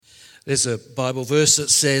There's a Bible verse that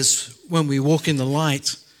says, when we walk in the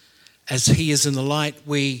light, as he is in the light,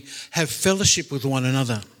 we have fellowship with one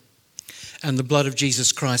another. And the blood of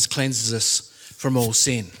Jesus Christ cleanses us from all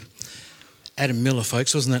sin. Adam Miller,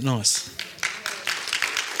 folks, wasn't that nice?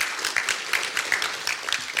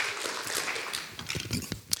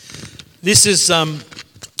 This is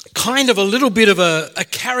kind of a little bit of a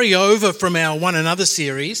carryover from our One Another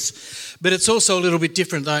series, but it's also a little bit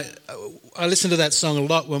different. I listen to that song a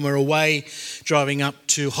lot when we're away driving up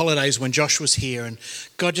to holidays when Josh was here, and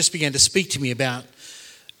God just began to speak to me about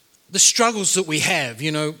the struggles that we have.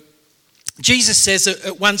 You know, Jesus says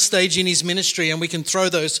at one stage in his ministry, and we can throw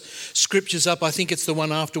those scriptures up. I think it's the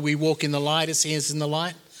one after we walk in the light as he is in the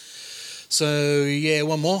light. So, yeah,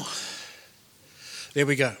 one more. There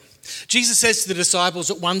we go. Jesus says to the disciples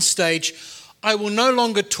at one stage, I will no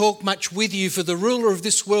longer talk much with you, for the ruler of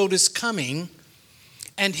this world is coming,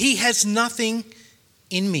 and he has nothing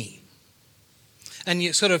in me. And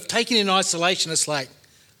you're sort of taken in isolation. It's like,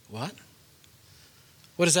 what?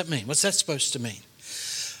 What does that mean? What's that supposed to mean?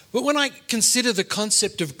 But when I consider the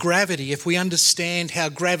concept of gravity, if we understand how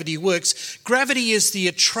gravity works, gravity is the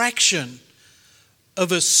attraction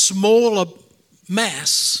of a smaller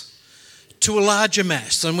mass to a larger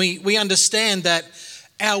mass. And we understand that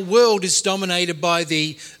our world is dominated by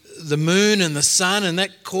the moon and the sun, and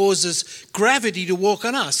that causes gravity to walk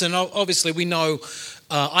on us. And obviously we know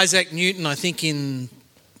Isaac Newton, I think in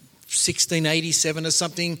 1687 or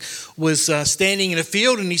something, was standing in a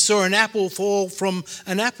field and he saw an apple fall from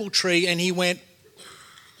an apple tree, and he went,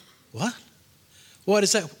 what? What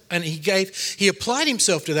is that? And he applied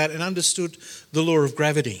himself to that and understood the law of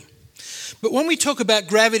gravity. But when we talk about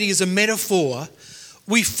gravity as a metaphor,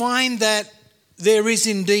 we find that there is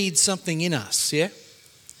indeed something in us, yeah,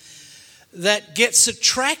 that gets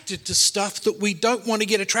attracted to stuff that we don't want to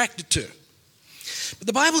get attracted to. But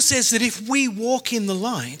the Bible says that if we walk in the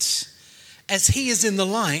light, as he is in the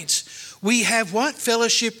light, we have what?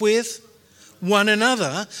 Fellowship with one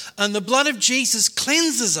another, and the blood of Jesus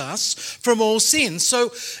cleanses us from all sin.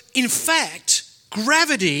 So, in fact,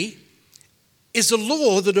 gravity is a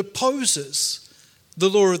law that opposes the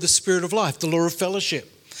law of the Spirit of life, the law of fellowship.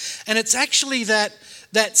 And it's actually that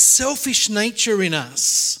selfish nature in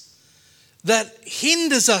us that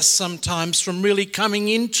hinders us sometimes from really coming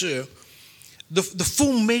into the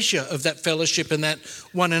full measure of that fellowship and that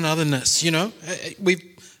one anotherness. You know,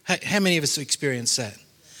 how many of us have experienced that?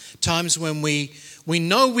 Times when we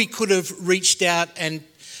know we could have reached out and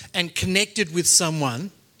connected with someone,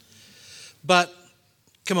 but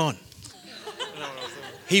come on,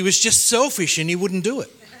 he was just selfish and he wouldn't do it.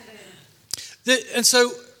 And so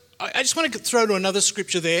I just want to throw to another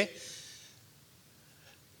scripture there.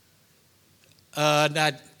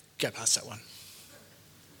 No, go past that one.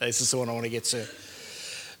 This is the one I want to get to.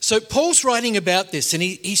 So Paul's writing about this, and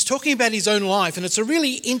he's talking about his own life, and it's a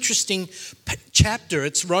really interesting chapter.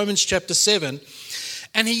 It's Romans chapter 7,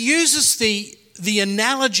 and he uses the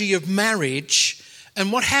analogy of marriage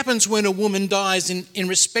and what happens when a woman dies in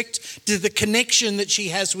respect to the connection that she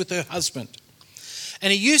has with her husband.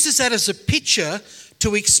 And he uses that as a picture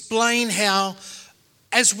to explain how,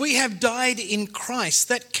 as we have died in Christ,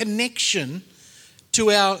 that connection to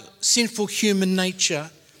our sinful human nature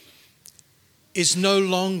is no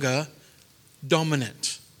longer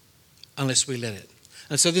dominant unless we let it.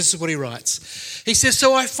 And so this is what he writes. He says,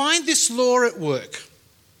 so I find this law at work.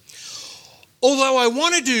 Although I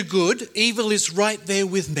want to do good, evil is right there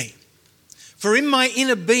with me. For in my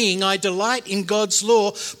inner being I delight in God's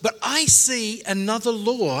law, but I see another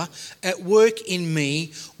law at work in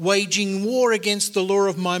me, waging war against the law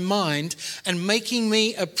of my mind and making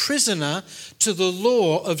me a prisoner to the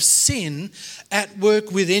law of sin at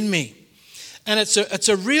work within me. And it's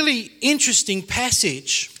a really interesting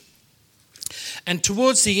passage. And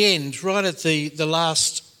towards the end, right at the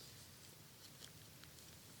last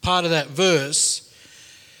part of that verse,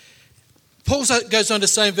 Paul goes on to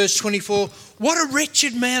say in verse 24, what a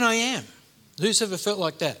wretched man I am. Who's ever felt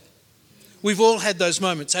like that? We've all had those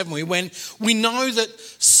moments, haven't we? When we know that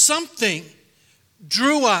something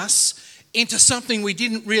drew us into something we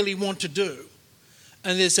didn't really want to do.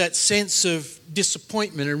 And there's that sense of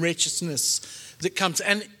disappointment and wretchedness that comes.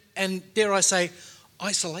 And dare I say,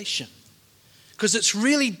 isolation. Because it's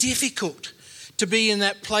really difficult to be in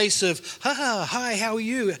that place of, hi, how are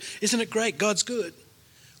you? Isn't it great? God's good.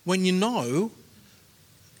 When you know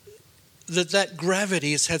that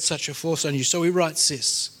gravity has had such a force on you. So he writes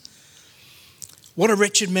this. What a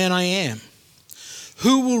wretched man I am.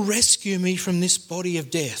 Who will rescue me from this body of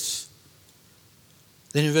death?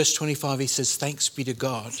 Then in verse 25 he says, thanks be to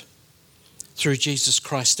God through Jesus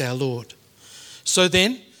Christ our Lord. So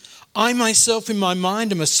then, I myself in my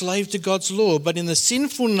mind am a slave to God's law, but in the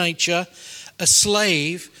sinful nature, a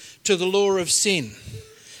slave to the law of sin.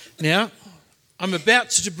 Now, I'm about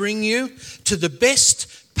to bring you to the best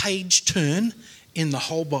page turn in the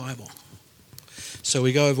whole Bible. So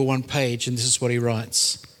we go over one page and this is what he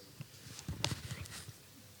writes.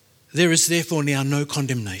 There is therefore now no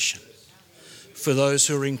condemnation for those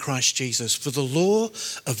who are in Christ Jesus. For the law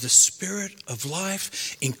of the Spirit of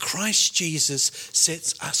life in Christ Jesus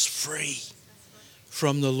sets us free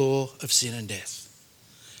from the law of sin and death.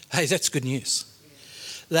 Hey, that's good news.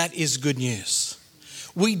 That is good news.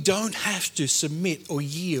 We don't have to submit or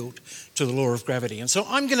yield to the law of gravity. And so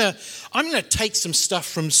I'm going to take some stuff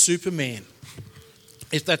from Superman,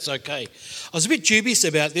 if that's okay. I was a bit dubious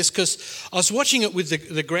about this because I was watching it with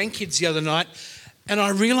the grandkids the other night, and I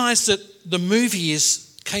realised that the movie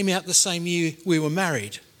came out the same year we were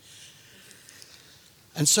married.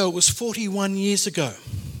 And so it was 41 years ago.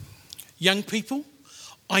 Young people,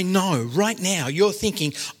 I know right now you're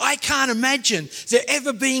thinking, I can't imagine there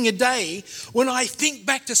ever being a day when I think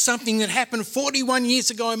back to something that happened 41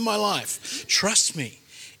 years ago in my life. Trust me,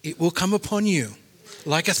 it will come upon you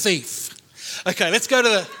like a thief. Okay, let's go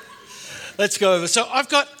over. So I've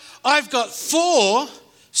got 4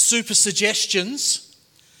 super suggestions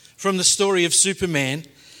from the story of Superman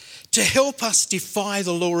to help us defy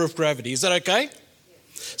the law of gravity. Is that okay?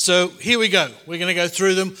 So here we go. We're going to go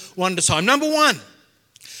through them one at a time. Number 1,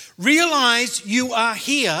 realize you are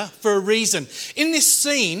here for a reason. In this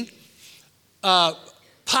scene, Pa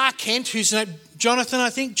Kent, whose name, Jonathan, I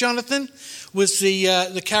think, Jonathan was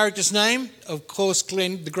the character's name, of course,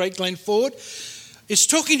 the great Glenn Ford, is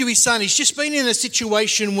talking to his son. He's just been in a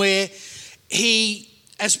situation where he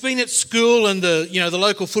has been at school and the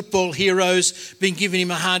local football heroes been giving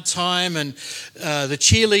him a hard time, and the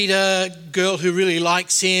cheerleader girl who really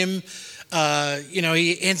likes him,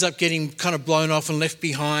 he ends up getting kind of blown off and left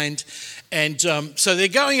behind. And so they're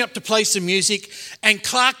going up to play some music, and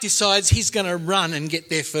Clark decides he's going to run and get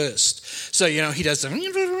there first. So, he does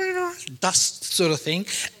the dust sort of thing,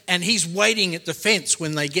 and he's waiting at the fence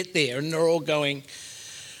when they get there, and they're all going,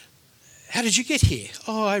 how did you get here?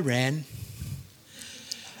 Oh, I ran.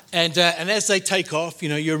 And as they take off,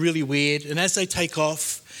 you're really weird. And as they take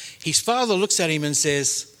off, his father looks at him and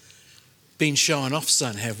says, been showing off,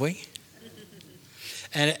 son, have we?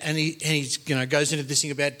 And he goes into this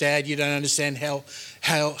thing about, Dad, you don't understand how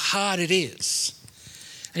hard it is.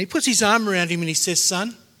 And he puts his arm around him and he says,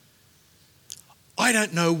 son, I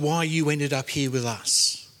don't know why you ended up here with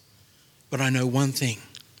us, but I know one thing.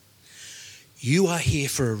 You are here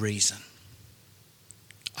for a reason.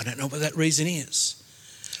 I don't know what that reason is,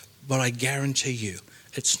 but I guarantee you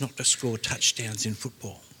it's not to score touchdowns in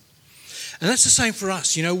football. And that's the same for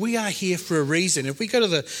us. We are here for a reason. If we go to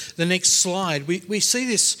the next slide, we see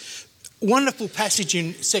this wonderful passage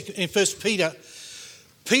in 1 Peter.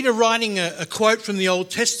 Peter writing a quote from the Old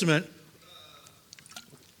Testament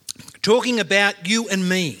talking about you and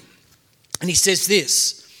me. And he says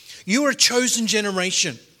this, you are a chosen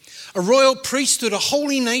generation, a royal priesthood, a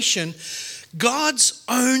holy nation, God's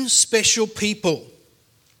own special people,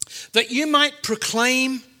 that you might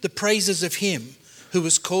proclaim the praises of him who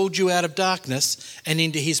has called you out of darkness and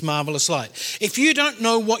into his marvellous light. If you don't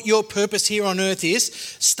know what your purpose here on earth is,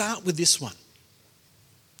 start with this one.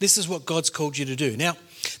 This is what God's called you to do. Now,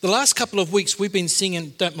 the last couple of weeks we've been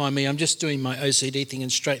singing, don't mind me, I'm just doing my OCD thing and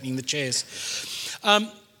straightening the chairs.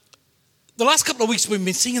 The last couple of weeks we've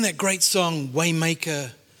been singing that great song,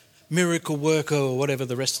 Waymaker, Miracle Worker, or whatever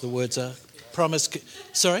the rest of the words are. Promise,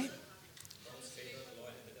 sorry?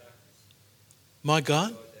 My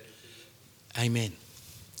God? Amen.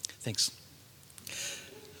 Thanks.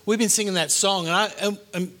 We've been singing that song,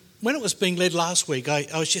 and when it was being led last week, I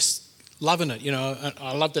was just loving it.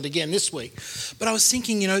 I loved it again this week. But I was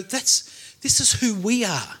thinking, this is who we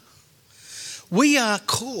are. We are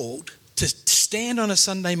called to stand on a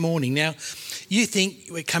Sunday morning. Now, you think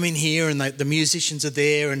we come in here and the musicians are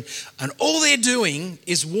there, and all they're doing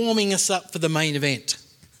is warming us up for the main event.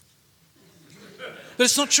 But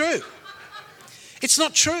it's not true. It's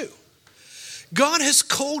not true. God has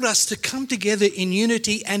called us to come together in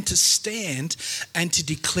unity and to stand and to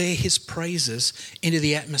declare his praises into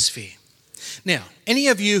the atmosphere. Now, any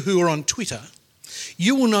of you who are on Twitter,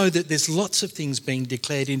 you will know that there's lots of things being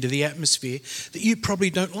declared into the atmosphere that you probably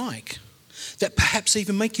don't like, that perhaps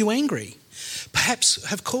even make you angry, perhaps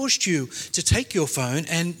have caused you to take your phone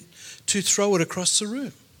and to throw it across the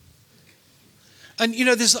room. And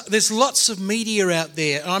there's lots of media out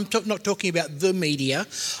there. I'm not talking about the media.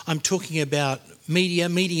 I'm talking about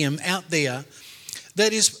medium out there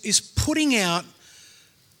that is putting out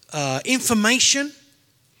information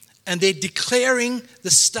and they're declaring the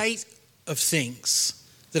state of things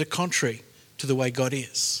that are contrary to the way God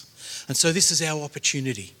is. And so this is our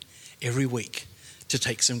opportunity every week to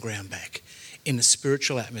take some ground back in the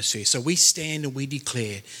spiritual atmosphere. So we stand and we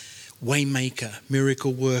declare, Waymaker,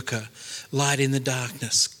 miracle worker, light in the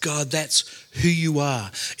darkness. God, that's who you are.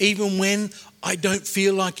 Even when I don't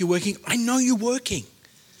feel like you're working, I know you're working.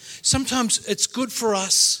 Sometimes it's good for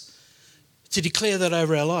us to declare that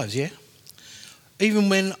over our lives, yeah? Even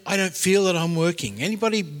when I don't feel that I'm working.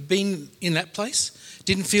 Anybody been in that place?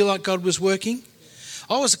 Didn't feel like God was working?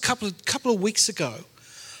 I was a couple of weeks ago,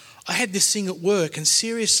 I had this thing at work, and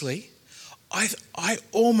seriously, I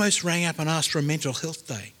almost rang up and asked for a mental health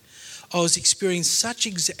day. I was experiencing such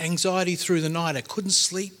anxiety through the night, I couldn't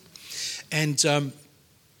sleep. And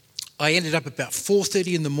I ended up about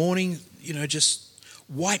 4:30 in the morning, just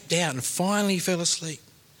wiped out, and finally fell asleep.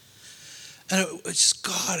 And it was just,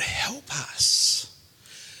 God, help us.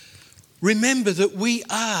 Remember that we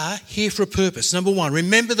are here for a purpose. Number one,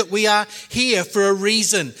 remember that we are here for a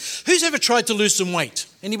reason. Who's ever tried to lose some weight?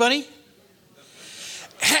 Anybody?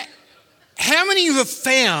 How many of you have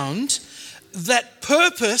found that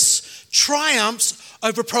purpose triumphs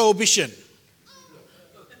over prohibition?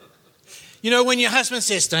 When your husband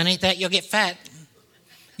says, don't eat that, you'll get fat.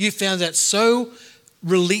 You found that so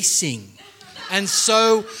releasing and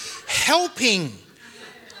so helping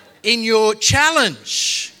in your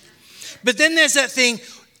challenge. But then there's that thing,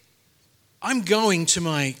 I'm going to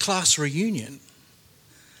my class reunion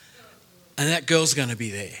and that girl's going to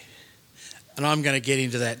be there and I'm going to get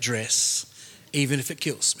into that dress even if it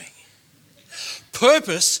kills me.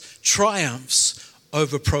 Purpose triumphs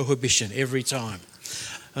over prohibition every time.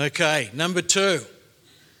 Okay, number 2.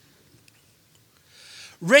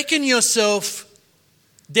 Reckon yourself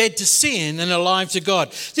dead to sin and alive to God.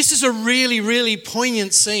 This is a really, really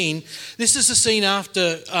poignant scene. This is a scene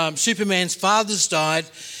after Superman's father's died.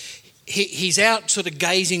 He's out sort of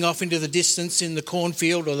gazing off into the distance in the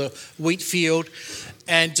cornfield or the wheat field.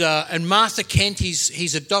 And Martha Kent,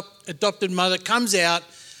 his adopted mother, comes out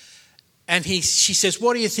and she says,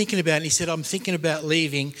 what are you thinking about? And he said, I'm thinking about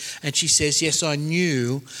leaving. And she says, yes, I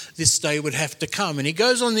knew this day would have to come. And he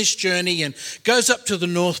goes on this journey and goes up to the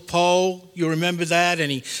North Pole. You remember that? And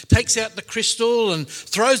he takes out the crystal and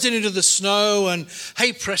throws it into the snow. And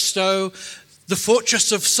hey, presto, the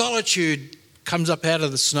Fortress of Solitude comes up out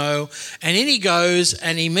of the snow. And in he goes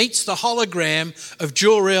and he meets the hologram of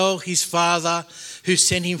Jor-El, his father, who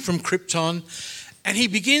sent him from Krypton. And he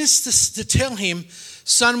begins to tell him,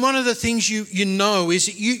 son, one of the things you know is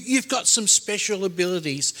that you've got some special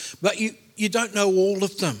abilities, but you don't know all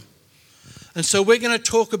of them. And so we're going to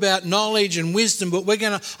talk about knowledge and wisdom, but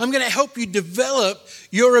I'm going to help you develop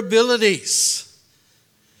your abilities.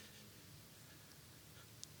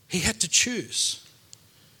 He had to choose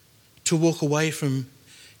to walk away from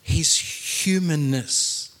his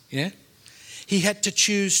humanness. Yeah? He had to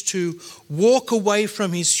choose to walk away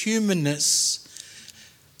from his humanness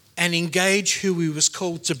and engage who he was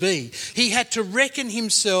called to be. He had to reckon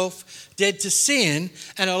himself dead to sin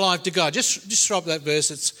and alive to God. Just throw up that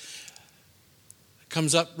verse. It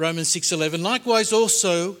comes up, Romans 6:11. Likewise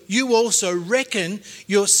also, you also reckon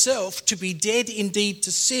yourself to be dead indeed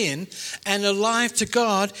to sin and alive to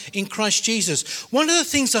God in Christ Jesus. One of the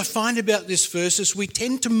things I find about this verse is we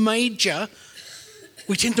tend to major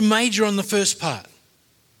on the first part.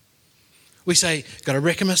 We say, got to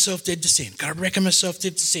reckon myself dead to sin. Got to reckon myself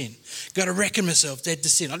dead to sin. Got to reckon myself dead to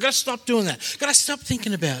sin. I've got to stop doing that. Got to stop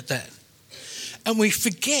thinking about that. And we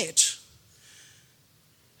forget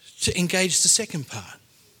to engage the second part.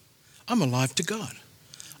 I'm alive to God.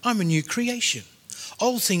 I'm a new creation.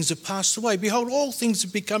 Old things have passed away. Behold, all things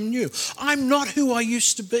have become new. I'm not who I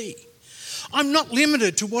used to be. I'm not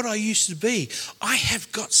limited to what I used to be. I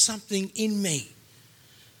have got something in me.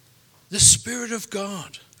 The Spirit of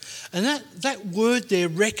God. And that word there,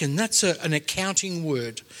 reckon, that's an accounting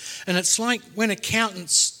word. And it's like when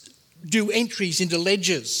accountants do entries into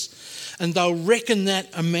ledgers and they'll reckon that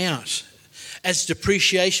amount as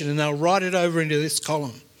depreciation and they'll write it over into this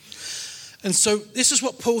column. And so this is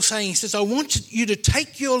what Paul's saying. He says, I want you to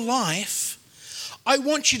take your life, I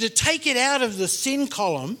want you to take it out of the sin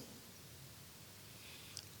column,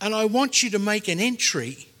 and I want you to make an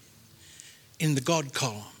entry in the God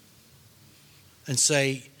column and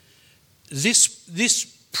say, this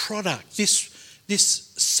product,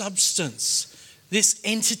 this substance, this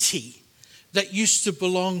entity that used to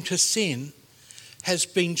belong to sin has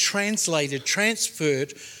been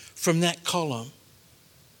transferred from that column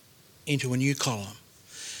into a new column.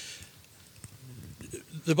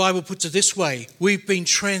 The Bible puts it this way: we've been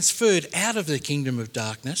transferred out of the kingdom of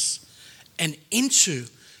darkness and into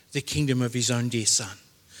the kingdom of his own dear Son.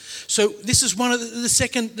 So this is one of the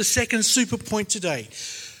second super point today.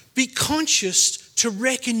 Be conscious to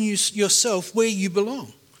reckon yourself where you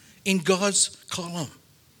belong in God's column.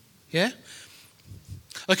 Yeah?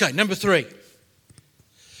 Okay, number 3.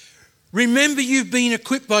 Remember you've been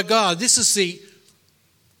equipped by God. This is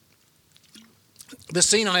the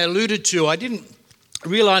scene I alluded to. I didn't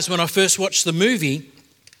realise when I first watched the movie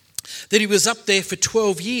that he was up there for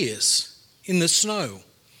 12 years in the snow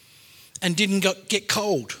and didn't get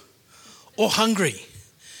cold or hungry.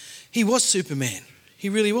 He was Superman. He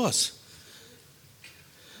really was.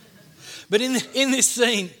 But in this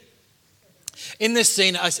scene,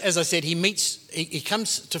 as I said, he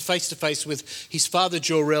comes to face with his father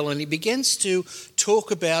Jor-El, and he begins to talk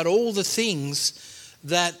about all the things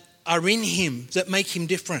that are in him that make him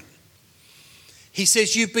different. He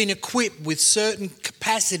says you've been equipped with certain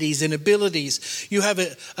capacities and abilities. You have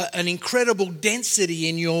an incredible density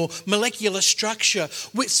in your molecular structure,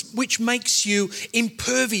 which makes you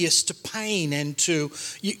impervious to pain and to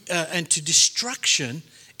destruction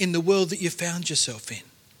in the world that you found yourself in.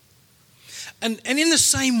 And in the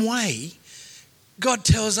same way, God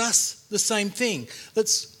tells us the same thing.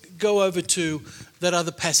 Let's go over to that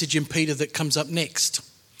other passage in Peter that comes up next.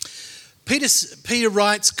 Peter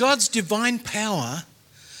writes, God's divine power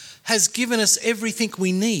has given us everything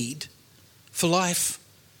we need for life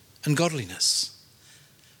and godliness.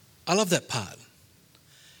 I love that part.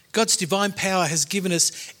 God's divine power has given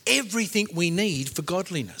us everything we need for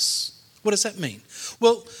godliness. What does that mean?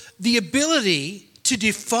 Well, the ability to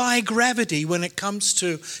defy gravity when it comes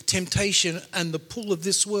to temptation and the pull of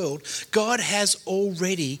this world, God has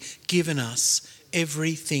already given us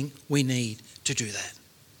everything we need to do that.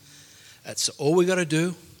 That's all we got to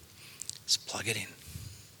do is plug it in.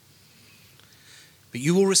 But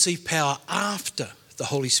you will receive power after the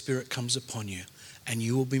Holy Spirit comes upon you, and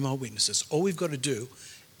you will be my witnesses. All we've got to do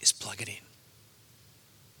is plug it in.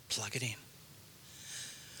 Plug it in.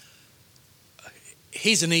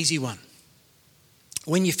 Here's an easy one.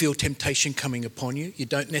 When you feel temptation coming upon you, you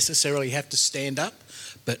don't necessarily have to stand up,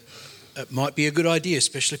 but it might be a good idea,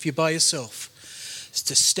 especially if you're by yourself, is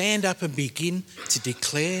to stand up and begin to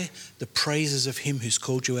declare the praises of him who's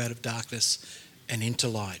called you out of darkness and into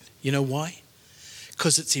light. You know why?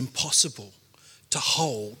 Because it's impossible to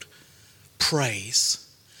hold praise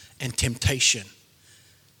and temptation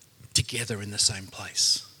together in the same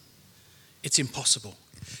place. It's impossible.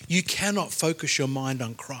 You cannot focus your mind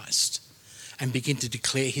on Christ and begin to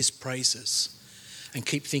declare his praises and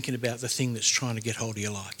keep thinking about the thing that's trying to get hold of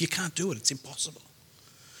your life. You can't do it. It's impossible.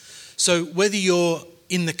 So whether you're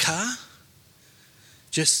in the car,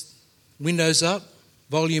 just windows up,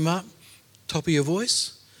 volume up, top of your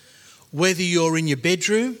voice, whether you're in your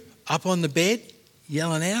bedroom, up on the bed,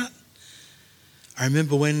 yelling out. I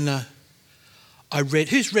remember when I read,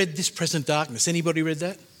 who's read This Present Darkness? Anybody read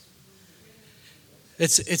that?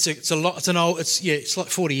 It's like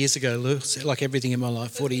 40 years ago, Lou. It's like everything in my life,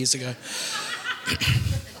 40 years ago.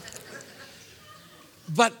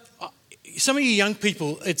 But some of you young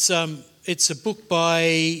people, it's a book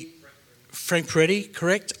by Frank Peretti,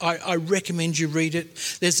 correct? I recommend you read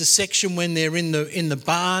it. There's a section when they're in the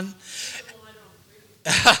barn.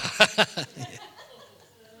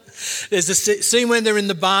 There's a scene when they're in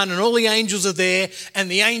the barn and all the angels are there, and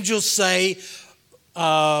the angels say,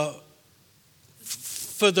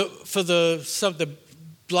 for the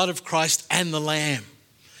blood of Christ and the Lamb.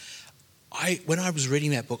 When I was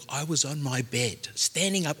reading that book, I was on my bed,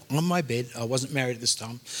 standing up on my bed. I wasn't married at this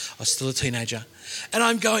time. I was still a teenager. And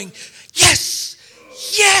I'm going, yes,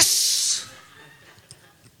 yes.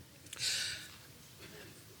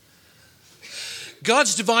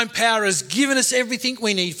 God's divine power has given us everything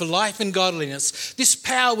we need for life and godliness. This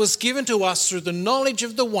power was given to us through the knowledge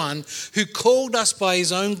of the one who called us by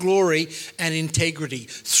his own glory and integrity.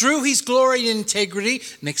 Through his glory and integrity,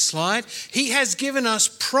 next slide, he has given us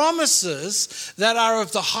promises that are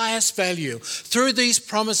of the highest value. Through these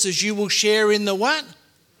promises, you will share in the what?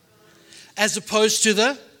 As opposed to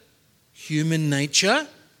the human nature.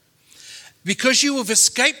 Because you have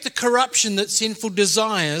escaped the corruption that sinful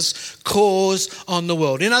desires cause on the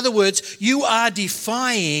world. In other words, you are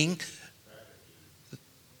defying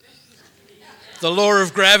the law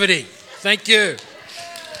of gravity. Thank you.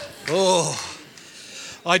 Oh,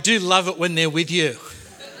 I do love it when they're with you.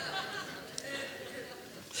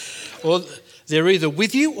 Or they're either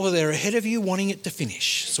with you or they're ahead of you wanting it to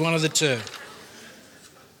finish. It's one of the two.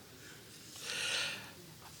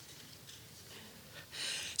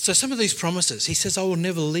 So some of these promises, he says, I will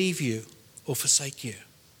never leave you or forsake you.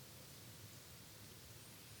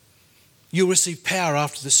 You'll receive power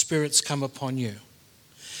after the Spirit's come upon you.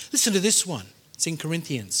 Listen to this one. It's in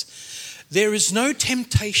Corinthians. There is no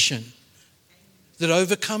temptation that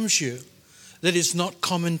overcomes you that is not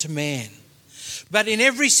common to man. But in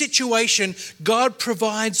every situation, God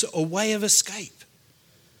provides a way of escape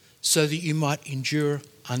so that you might endure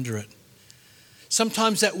under it.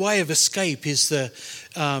 Sometimes that way of escape is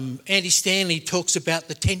Andy Stanley talks about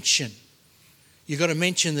the tension. You've got to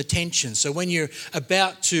mention the tension. So when you're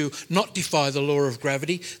about to not defy the law of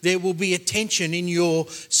gravity, there will be a tension in your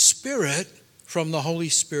spirit from the Holy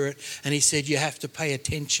Spirit. And he said you have to pay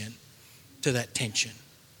attention to that tension.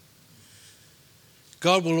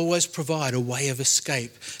 God will always provide a way of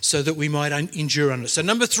escape so that we might endure under it. So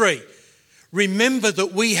number 3, remember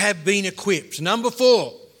that we have been equipped. Number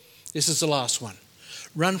 4, this is the last one.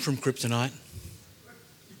 Run from kryptonite.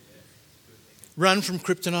 Run from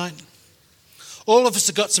kryptonite. All of us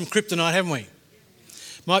have got some kryptonite, haven't we?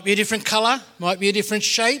 Might be a different colour, might be a different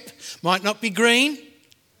shape, might not be green.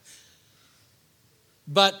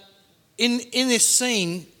 But in this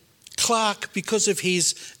scene, Clark, because of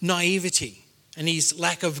his naivety and his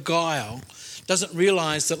lack of guile, doesn't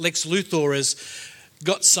realise that Lex Luthor has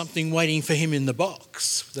got something waiting for him in the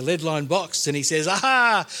box, the lead-lined box. And he says,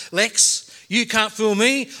 aha, Lex, you can't fool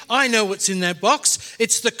me. I know what's in that box.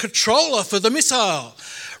 It's the controller for the missile.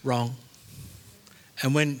 Wrong.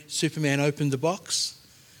 And when Superman opened the box,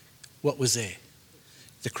 what was there?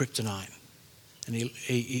 The kryptonite. And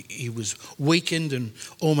he was weakened and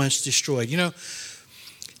almost destroyed. You know,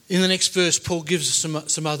 in the next verse, Paul gives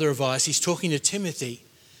us some other advice. He's talking to Timothy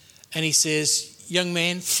and he says, young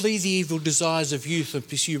man, flee the evil desires of youth and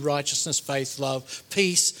pursue righteousness, faith, love,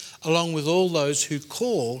 peace, along with all those who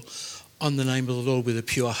call on the name of the Lord with a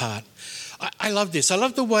pure heart. I love this. I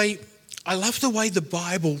love the way the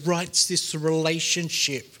Bible writes this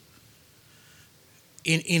relationship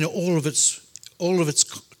in all of its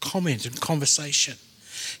comment and conversation.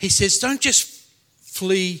 He says, don't just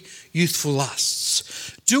flee youthful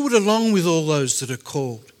lusts. Do it along with all those that are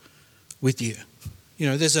called with you. You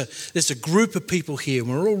know, there's a group of people here,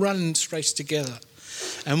 and we're all running this race together.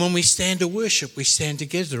 And when we stand to worship, we stand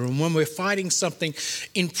together. And when we're fighting something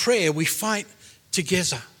in prayer, we fight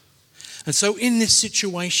together. And so in this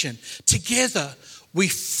situation, together we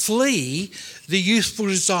flee the youthful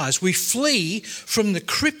desires. We flee from the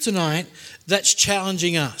kryptonite that's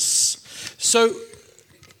challenging us. So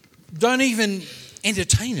don't even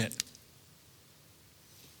entertain it.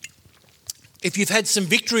 If you've had some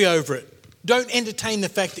victory over it, don't entertain the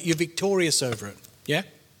fact that you're victorious over it. Yeah?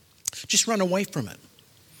 Just run away from it.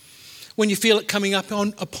 When you feel it coming up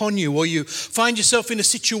upon you, or you find yourself in a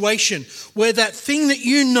situation where that thing that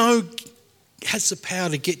you know has the power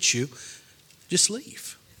to get you, just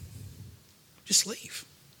leave. Just leave.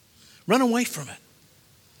 Run away from it.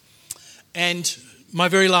 And my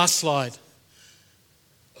very last slide.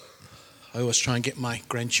 I always try and get my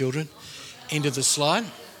grandchildren into the slide.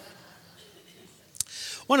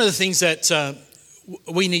 One of the things that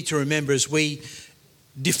we need to remember as we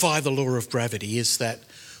defy the law of gravity is that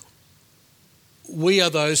we are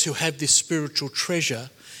those who have this spiritual treasure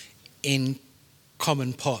in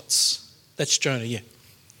common pots. That's Jonah, yeah.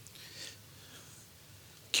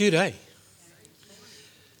 Cute, eh?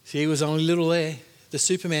 See, he was only little there. The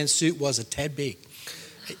Superman suit was a tad big.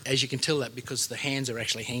 As you can tell that because the hands are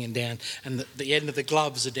actually hanging down and the end of the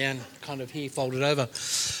gloves are down kind of here, folded over.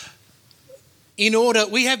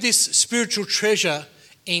 We have this spiritual treasure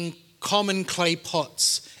in common clay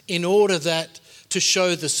pots in order that to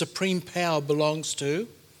show the supreme power belongs to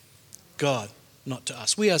God, not to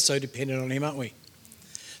us. We are so dependent on him, aren't we?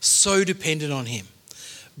 So dependent on him.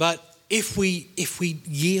 But if we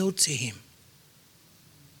yield to him,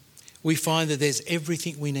 we find that there's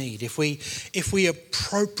everything we need. If we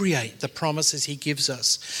appropriate the promises he gives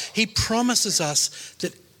us, he promises us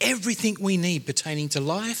that everything we need pertaining to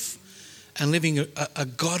life and living a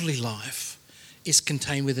godly life is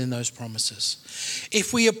contained within those promises.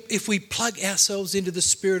 If we plug ourselves into the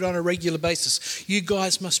Spirit on a regular basis, you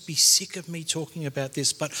guys must be sick of me talking about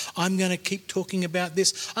this, but I'm going to keep talking about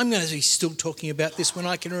this. I'm going to be still talking about this when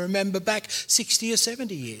I can remember back 60 or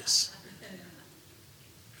 70 years.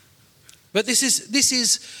 But this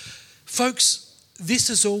is, folks, this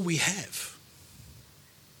is all we have.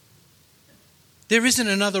 There isn't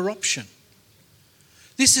another option.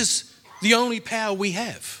 This is the only power we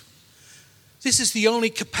have. This is the only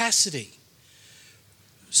capacity.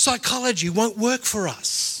 Psychology won't work for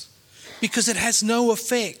us because it has no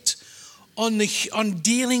effect on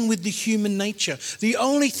dealing with the human nature. The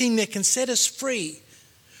only thing that can set us free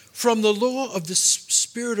from the law of the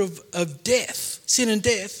spirit of death, sin and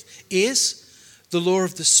death, is the law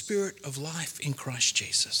of the Spirit of life in Christ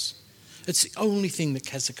Jesus. It's the only thing that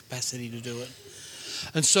has the capacity to do it.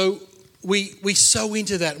 And so we sow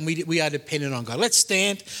into that, and we are dependent on God. Let's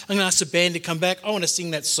stand. I'm going to ask the band to come back. I want to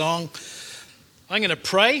sing that song. I'm going to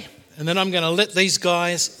pray, and then I'm going to let these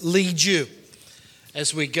guys lead you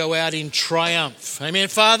as we go out in triumph. Amen,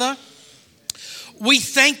 Father? We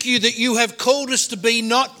thank you that you have called us to be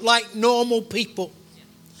not like normal people.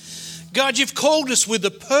 God, you've called us with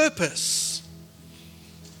a purpose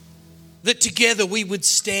that together we would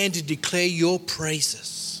stand and declare your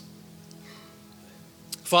praises.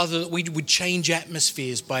 Father, that we would change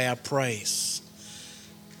atmospheres by our praise.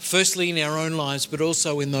 Firstly in our own lives, but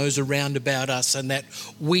also in those around about us, and that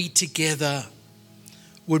we together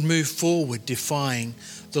would move forward defying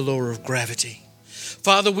the law of gravity.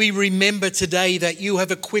 Father, we remember today that you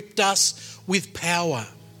have equipped us with power.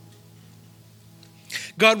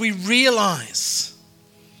 God, we realize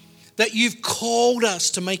that you've called us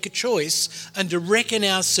to make a choice and to reckon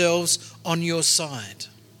ourselves on your side.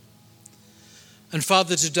 And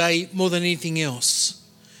Father, today, more than anything else,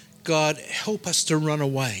 God, help us to run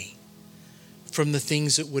away from the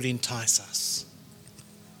things that would entice us.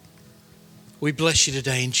 We bless you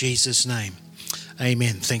today in Jesus' name.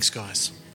 Amen. Thanks, guys.